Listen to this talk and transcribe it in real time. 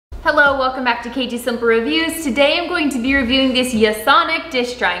Hello, welcome back to KG Simple Reviews. Today I'm going to be reviewing this YASONIC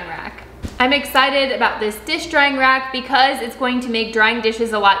dish drying rack. I'm excited about this dish drying rack because it's going to make drying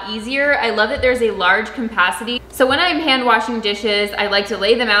dishes a lot easier. I love that there's a large capacity. So when I'm hand washing dishes, I like to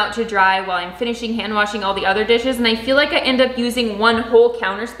lay them out to dry while I'm finishing hand washing all the other dishes, and I feel like I end up using one whole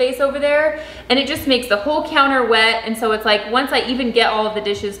counter space over there, and it just makes the whole counter wet. And so it's like once I even get all of the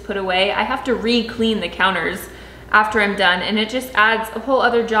dishes put away, I have to re-clean the counters after I'm done, and it just adds a whole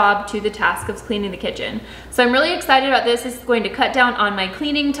other job to the task of cleaning the kitchen. So I'm really excited about this. This is going to cut down on my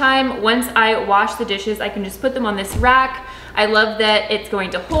cleaning time. Once I wash the dishes, I can just put them on this rack. I love that it's going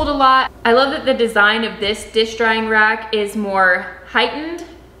to hold a lot. I love that the design of this dish drying rack is more heightened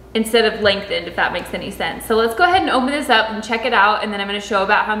instead of lengthened, if that makes any sense. So let's go ahead and open this up and check it out, and then I'm gonna show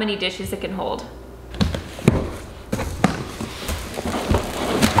about how many dishes it can hold.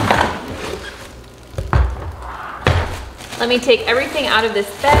 Let me take everything out of this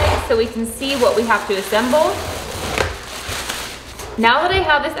bag so we can see what we have to assemble. Now that I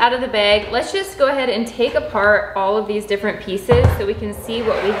have this out of the bag, let's just go ahead and take apart all of these different pieces so we can see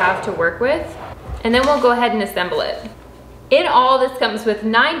what we have to work with. And then we'll go ahead and assemble it. In all, this comes with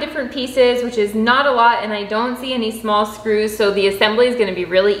 9 different pieces, which is not a lot, and I don't see any small screws, so the assembly is gonna be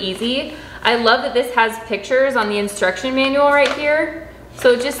really easy. I love that this has pictures on the instruction manual right here,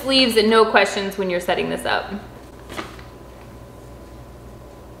 so it just leaves no questions when you're setting this up.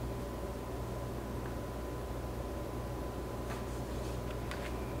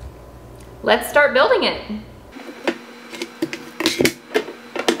 Let's start building it.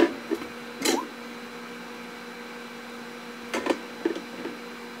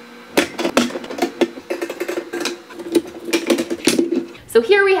 So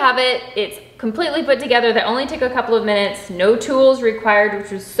here we have it. It's completely put together. That only took a couple of minutes. No tools required,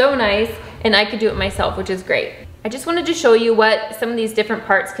 which was so nice, and I could do it myself, which is great. I just wanted to show you what some of these different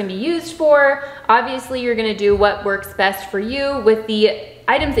parts can be used for. Obviously, you're gonna do what works best for you with the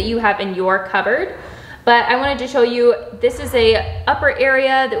items that you have in your cupboard. But I wanted to show you, this is a upper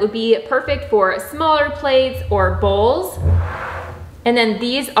area that would be perfect for smaller plates or bowls. And then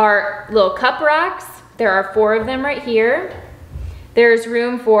these are little cup racks. There are 4 of them right here. There's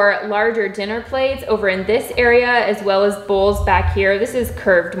room for larger dinner plates over in this area, as well as bowls back here. This is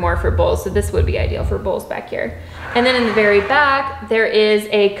curved more for bowls, so this would be ideal for bowls back here. And then in the very back, there is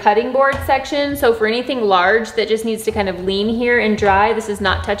a cutting board section. So for anything large that just needs to kind of lean here and dry, this is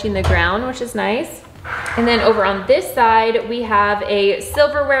not touching the ground, which is nice. And then over on this side, we have a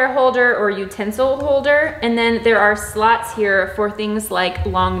silverware holder or utensil holder. And then there are slots here for things like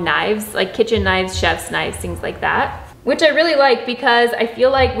long knives, like kitchen knives, chef's knives, things like that. Which I really like, because I feel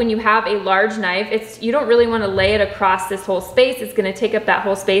like when you have a large knife, you don't really want to lay it across this whole space. It's going to take up that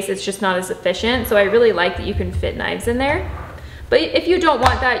whole space. It's just not as efficient. So I really like that you can fit knives in there. But if you don't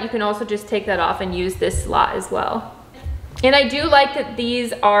want that, you can also just take that off and use this slot as well. And I do like that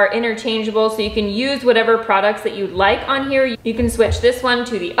these are interchangeable, so you can use whatever products that you'd like on here. You can switch this one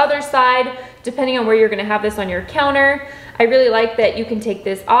to the other side, depending on where you're gonna have this on your counter. I really like that you can take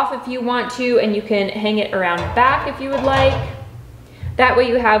this off if you want to, and you can hang it around back if you would like. That way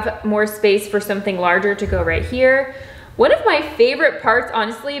you have more space for something larger to go right here. One of my favorite parts,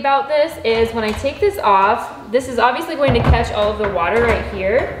 honestly, about this is when I take this off, this is obviously going to catch all of the water right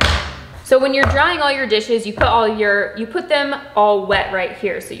here. So when you're drying all your dishes, you put them all wet right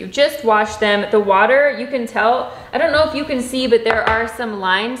here. So you just wash them. The water, you can tell, I don't know if you can see, but there are some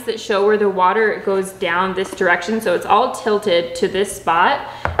lines that show where the water goes down this direction. So it's all tilted to this spot.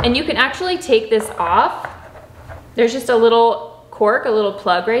 And you can actually take this off. There's just a little cork, a little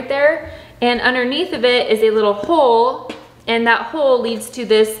plug right there. And underneath of it is a little hole, and that hole leads to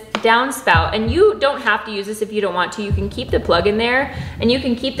this downspout. And you don't have to use this if you don't want to. You can keep the plug in there, and you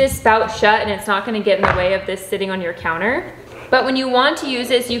can keep this spout shut, and it's not going to get in the way of this sitting on your counter. But when you want to use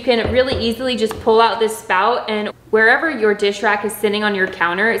this, you can really easily just pull out this spout, and wherever your dish rack is sitting on your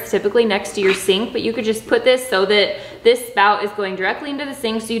counter, it's typically next to your sink, but you could just put this so that this spout is going directly into the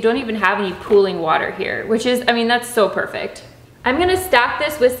sink, so you don't even have any pooling water here, which is, I mean, that's so perfect. I'm gonna stack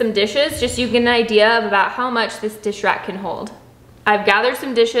this with some dishes just so you get an idea of about how much this dish rack can hold. I've gathered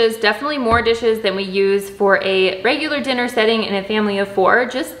some dishes, definitely more dishes than we use for a regular dinner setting in a family of 4,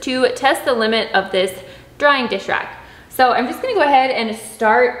 just to test the limit of this drying dish rack. So I'm just gonna go ahead and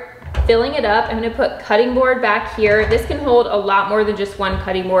start filling it up. I'm gonna put cutting board back here. This can hold a lot more than just one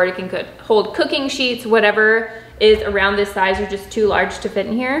cutting board. It can hold cooking sheets, whatever is around this size, or just too large to fit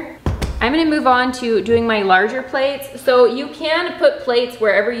in here. I'm gonna move on to doing my larger plates. So you can put plates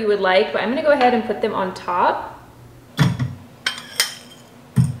wherever you would like, but I'm gonna go ahead and put them on top.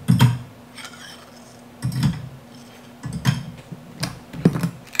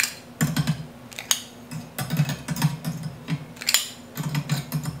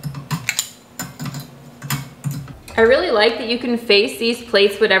 I really like that you can face these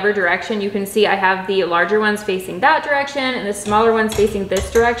plates whatever direction. You can see I have the larger ones facing that direction and the smaller ones facing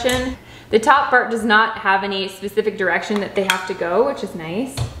this direction. The top part does not have any specific direction that they have to go, which is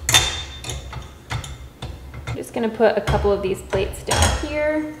nice. I'm just gonna put a couple of these plates down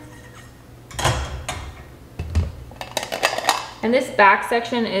here. And this back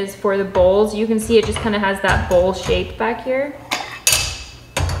section is for the bowls. You can see it just kind of has that bowl shape back here.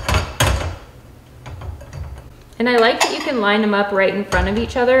 And I like that you can line them up right in front of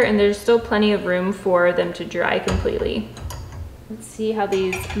each other and there's still plenty of room for them to dry completely. Let's see how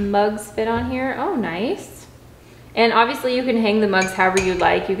these mugs fit on here. Oh, nice. And obviously you can hang the mugs however you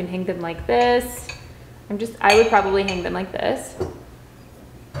like. You can hang them like this. I would probably hang them like this.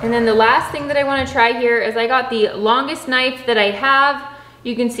 And then the last thing that I want to try here is I got the longest knife that I have.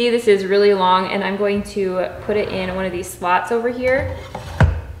 You can see this is really long and I'm going to put it in one of these slots over here.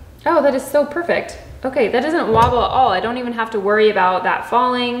 Oh, that is so perfect. Okay, that doesn't wobble at all. I don't even have to worry about that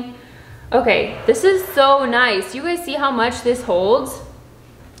falling. Okay, this is so nice. You guys see how much this holds?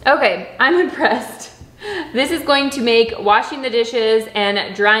 Okay, I'm impressed. This is going to make washing the dishes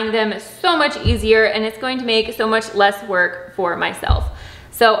and drying them so much easier, and it's going to make so much less work for myself.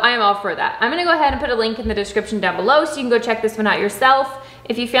 So I am all for that. I'm gonna go ahead and put a link in the description down below so you can go check this one out yourself.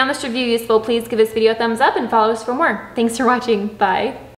 If you found this review useful, please give this video a thumbs up and follow us for more. Thanks for watching, bye.